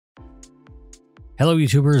Hello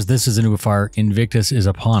YouTubers, this is a noobifier. Invictus is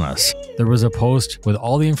upon us. There was a post with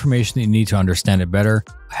all the information that you need to understand it better.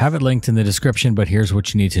 I have it linked in the description, but here's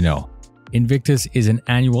what you need to know. Invictus is an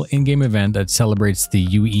annual in-game event that celebrates the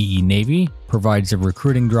UEE Navy, provides a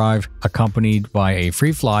recruiting drive accompanied by a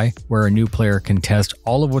free fly where a new player can test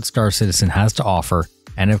all of what Star Citizen has to offer,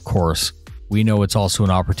 and of course, we know it's also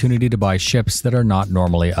an opportunity to buy ships that are not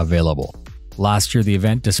normally available. Last year, the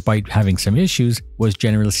event, despite having some issues, was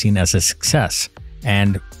generally seen as a success,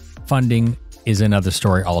 and funding is another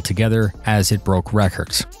story altogether as it broke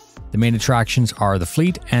records. The main attractions are the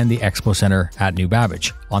fleet and the Expo Center at New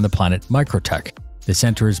Babbage on the planet Microtech. The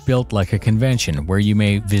center is built like a convention where you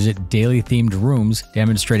may visit daily themed rooms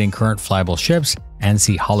demonstrating current flyable ships and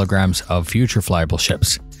see holograms of future flyable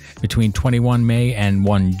ships. Between 21 May and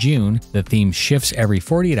 1 June, the theme shifts every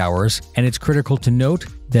 48 hours, and it's critical to note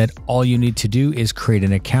that all you need to do is create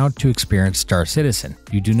an account to experience Star Citizen.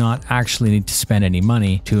 You do not actually need to spend any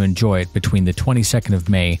money to enjoy it between the 22nd of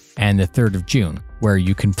May and the 3rd of June, where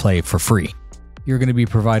you can play for free. You're going to be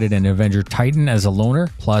provided an Avenger Titan as a loaner,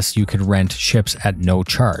 plus you can rent ships at no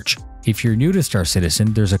charge. If you're new to Star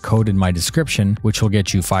Citizen, there's a code in my description which will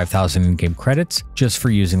get you 5,000 in-game credits just for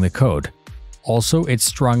using the code. Also, it's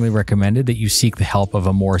strongly recommended that you seek the help of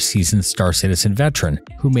a more seasoned Star Citizen veteran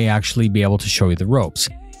who may actually be able to show you the ropes.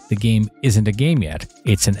 The game isn't a game yet,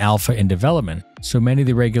 it's an alpha in development, so many of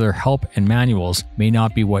the regular help and manuals may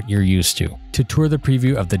not be what you're used to. To tour the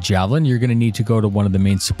preview of the Javelin, you're going to need to go to one of the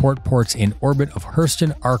main support ports in orbit of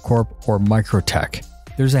Hurston, ArcCorp, or Microtech.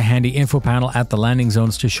 There's a handy info panel at the landing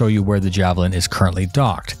zones to show you where the Javelin is currently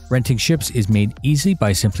docked. Renting ships is made easy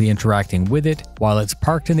by simply interacting with it while it's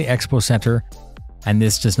parked in the Expo Center, and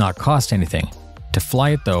this does not cost anything. To fly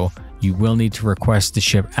it though, you will need to request the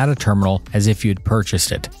ship at a terminal as if you'd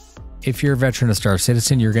purchased it. If you're a veteran of Star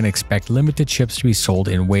Citizen, you're going to expect limited ships to be sold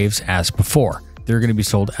in waves as before. They're going to be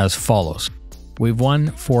sold as follows. Wave 1,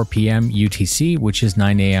 4 p.m. UTC, which is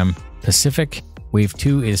 9 a.m. Pacific. Wave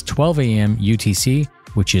 2 is 12 a.m. UTC,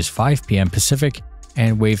 which is 5 p.m. Pacific.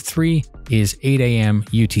 And Wave 3 is 8 a.m.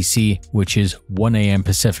 UTC, which is 1 a.m.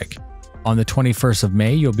 Pacific. On the 21st of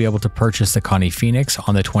May, you'll be able to purchase the Connie Phoenix.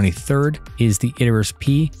 On the 23rd is the Icarus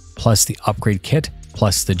P, plus the upgrade kit,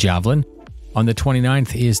 plus the Javelin. On the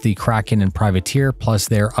 29th is the Kraken and Privateer, plus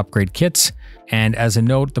their upgrade kits. And as a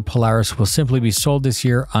note, the Polaris will simply be sold this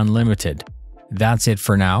year unlimited. That's it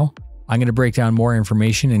for now. I'm going to break down more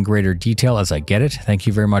information in greater detail as I get it. Thank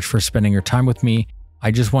you very much for spending your time with me.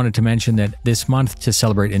 I just wanted to mention that this month, to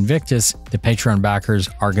celebrate Invictus, the Patreon backers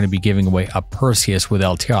are going to be giving away a Perseus with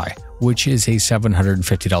LTI, which is a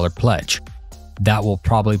 $750 pledge. That will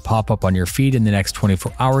probably pop up on your feed in the next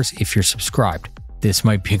 24 hours if you're subscribed. This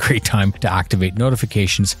might be a great time to activate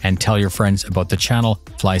notifications and tell your friends about the channel.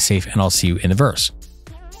 Fly safe, and I'll see you in the verse.